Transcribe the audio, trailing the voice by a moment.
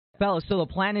Fellas, so the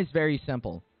plan is very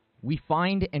simple. We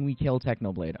find and we kill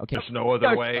Technoblade. Okay. There's no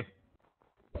other way.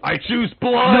 I choose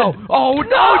blood! No! Oh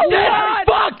no! Dead!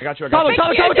 Fuck! I got you, Double!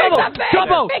 Fuck you!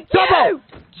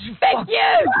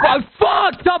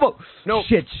 Fuck! Double! No.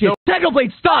 Shit.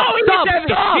 Technoblade, stop! Stop!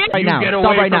 Right now. Get Stop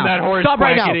away right from now. that horse, Stop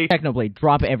right now. Quackity. Technoblade,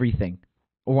 drop everything.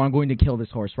 Or I'm going to kill this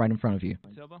horse right in front of you.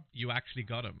 You actually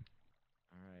got him.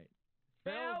 Alright.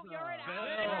 Phil, you're in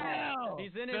Phil!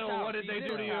 He's in his Phil, house. what did they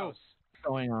do to you? What's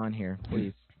going on here,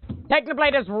 please?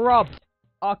 Technoblade has robbed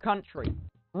our country.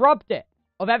 Robbed it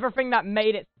of everything that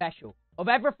made it special. Of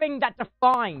everything that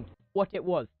defined what it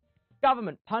was.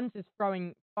 Government, Puns is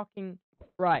throwing fucking...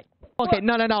 Right. Okay,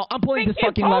 no. I'm pulling this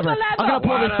fucking lever. I'm gonna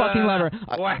pull this fucking lever.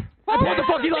 What? I pulled the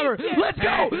fucking lever. Let's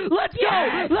go! Let's go!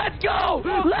 Let's go!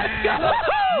 Let's go!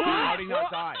 How did he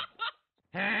not die?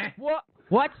 What?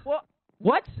 What? What?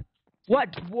 What? What?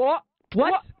 What?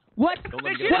 What? What? Don't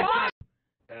let me get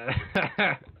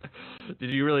What? Did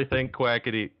you really think,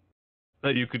 Quackity,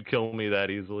 that you could kill me that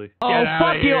easily? Oh, Get outta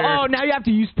fuck you! here. Oh, now you have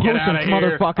to use Get potions, outta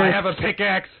here. motherfucker. I have a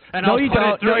pickaxe, and No, I'll you put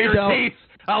don't. it through No, you your don't. teeth.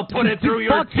 I'll put it through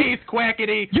your Fuck. teeth,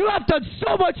 Quackity. You have done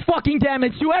so much fucking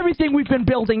damage to everything we've been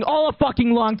building all a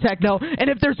fucking long techno, and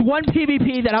if there's one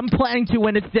PvP that I'm planning to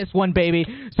win, it's this one, baby.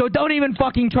 So don't even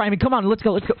fucking try me. Come on, let's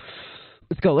go,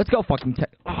 fucking tech.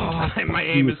 Oh, my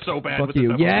aim is so bad Fuck with you.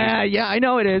 this. Yeah, I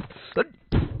know it is.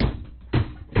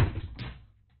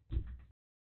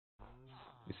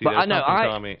 You see, But there's I know, something,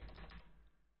 Tommy,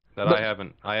 that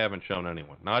I haven't shown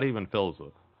anyone, not even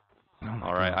Philza.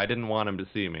 All right, I didn't want him to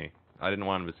see me. I didn't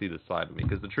want him to see this side of me,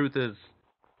 because the truth is,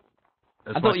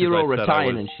 I thought you were all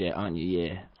retiring and shit, aren't you?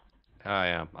 Yeah. I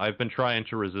am. I've been trying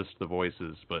to resist the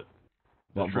voices, but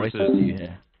the What truth voices is, do you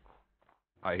hear?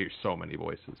 I hear so many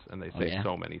voices, and they say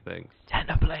so many things.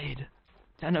 Technoblade.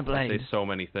 They Technoblade. say so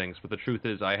many things, but the truth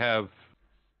is, I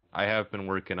have been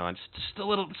working on just a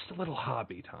little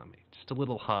hobby, Tommy. Just a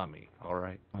little hobby, all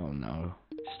right? Oh no.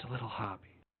 Just a little hobby.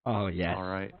 Oh yes. All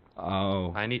right.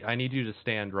 Oh. I need you to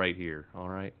stand right here, all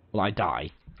right? Will I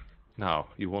die? No,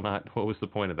 you will not. What was the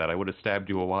point of that? I would have stabbed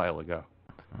you a while ago.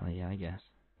 Oh yeah, I guess.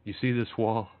 You see this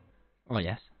wall? Oh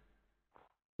yes.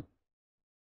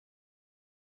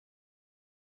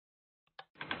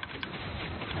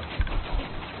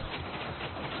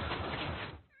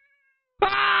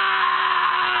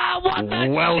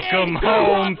 Welcome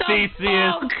home,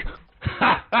 Theseus!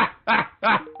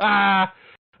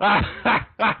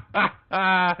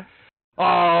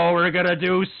 Oh, we're gonna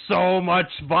do so much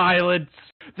violence.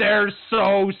 They're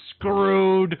so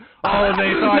screwed. Oh,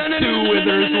 they thought Two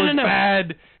Withers was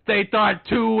bad. They thought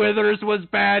Two Withers was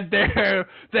bad there.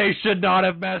 They should not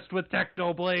have messed with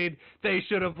Technoblade. They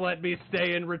should have let me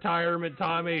stay in retirement,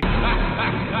 Tommy.